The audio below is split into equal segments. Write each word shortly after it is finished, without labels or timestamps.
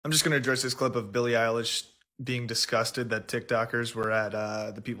I'm just going to address this clip of Billie Eilish being disgusted that TikTokers were at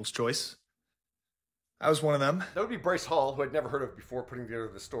the People's Choice. I was one of them. That would be Bryce Hall, who I'd never heard of before putting together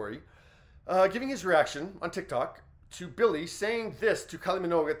the story, giving his reaction on TikTok to Billie saying this to Kylie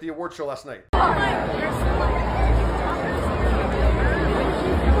Minogue at the award show last night.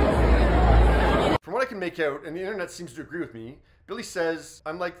 From what I can make out, and the internet seems to agree with me, Billie says,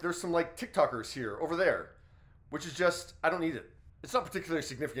 there's some TikTokers here, over there, which is just, I don't need it. It's not particularly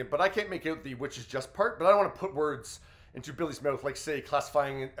significant, but I can't make out the which is just part, but I don't want to put words into Billie's mouth, like say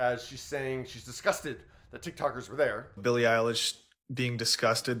classifying it as she's saying she's disgusted that TikTokers were there. Billie Eilish being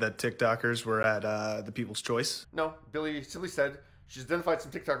disgusted that TikTokers were at the People's Choice. No, Billie simply said she's identified some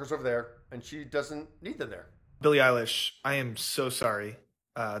TikTokers over there, and she doesn't need them there. Billie Eilish, I am so sorry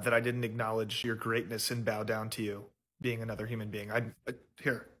that I didn't acknowledge your greatness and bow down to you, being another human being.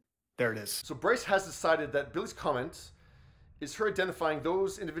 There it is. So Bryce has decided that Billie's comment is her identifying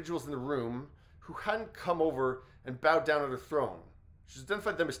those individuals in the room who hadn't come over and bowed down at her throne. She's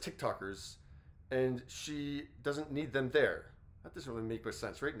identified them as TikTokers, and she doesn't need them there. That doesn't really make much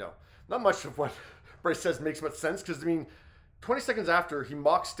sense, right? No. Not much of what Bryce says makes much sense, because, 20 seconds after he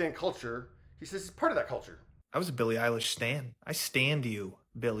mocks stan culture, he says he's part of that culture. I was a Billie Eilish stan. I stand you,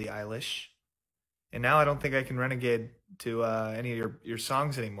 Billie Eilish. And now I don't think I can renegade to any of your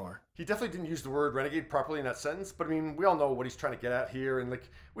songs anymore. He definitely didn't use the word renegade properly in that sentence, but we all know what he's trying to get at here, and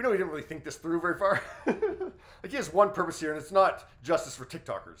we know he didn't really think this through very far. He has one purpose here, and it's not justice for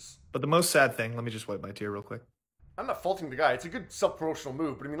TikTokers. But the most sad thing, let me just wipe my tear real quick. I'm not faulting the guy. It's a good self-promotional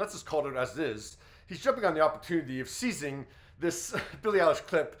move, but let's just call it as it is. He's jumping on the opportunity of seizing this Billie Eilish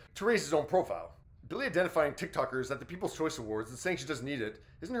clip to raise his own profile. Billie identifying TikTokers at the People's Choice Awards and saying she doesn't need it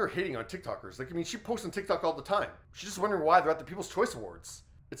isn't her hating on TikTokers. She posts on TikTok all the time. She's just wondering why they're at the People's Choice Awards.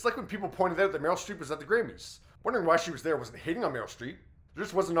 It's like when people pointed out that Meryl Streep was at the Grammys. Wondering why she was there wasn't hating on Meryl Streep. There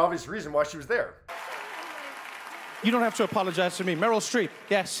just wasn't an obvious reason why she was there. You don't have to apologize to me. Meryl Streep,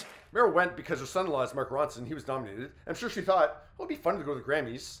 yes. Meryl went because her son-in-law is Mark Ronson. He was nominated. I'm sure she thought, well, it'd be fun to go to the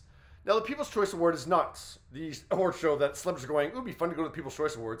Grammys. Now, the People's Choice Award is not the award show that celebrities are going, it would be fun to go to the People's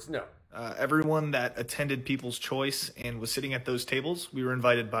Choice Awards. No. Everyone that attended People's Choice and was sitting at those tables, we were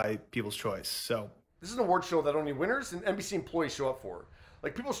invited by People's Choice, so. This is an award show that only winners and NBC employees show up for.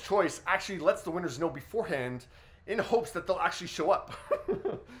 People's Choice actually lets the winners know beforehand in hopes that they'll actually show up.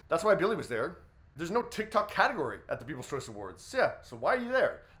 That's why Billie was there. There's no TikTok category at the People's Choice Awards. Yeah, so why are you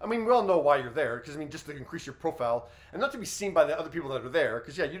there? We all know why you're there, because, just to increase your profile, and not to be seen by the other people that are there,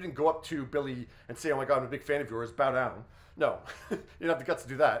 because, yeah, you didn't go up to Billie and say, oh my God, I'm a big fan of yours, bow down. No, you don't have the guts to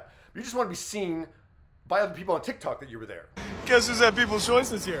do that. You just want to be seen by other people on TikTok that you were there. Guess who's at People's Choice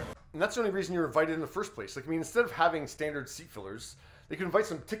this year? And that's the only reason you're invited in the first place. Instead of having standard seat fillers, they could invite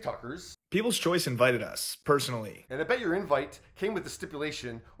some TikTokers. People's Choice invited us, personally. And I bet your invite came with the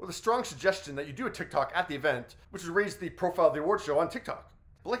stipulation or the strong suggestion that you do a TikTok at the event, which would raise the profile of the award show on TikTok.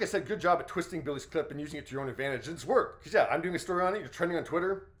 But like I said, good job at twisting Billie's clip and using it to your own advantage. And it's worked. Because yeah, I'm doing a story on it, you're trending on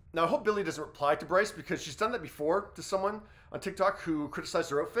Twitter. Now I hope Billie doesn't reply to Bryce, because she's done that before to someone on TikTok who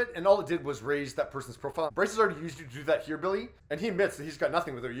criticized her outfit, and all it did was raise that person's profile. Bryce has already used you to do that here, Billie, and he admits that he's got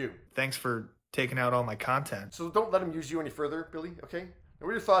nothing without you. Thanks for taking out all my content. So don't let him use you any further, Billie, okay? Now what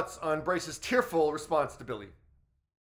are your thoughts on Bryce's tearful response to Billie?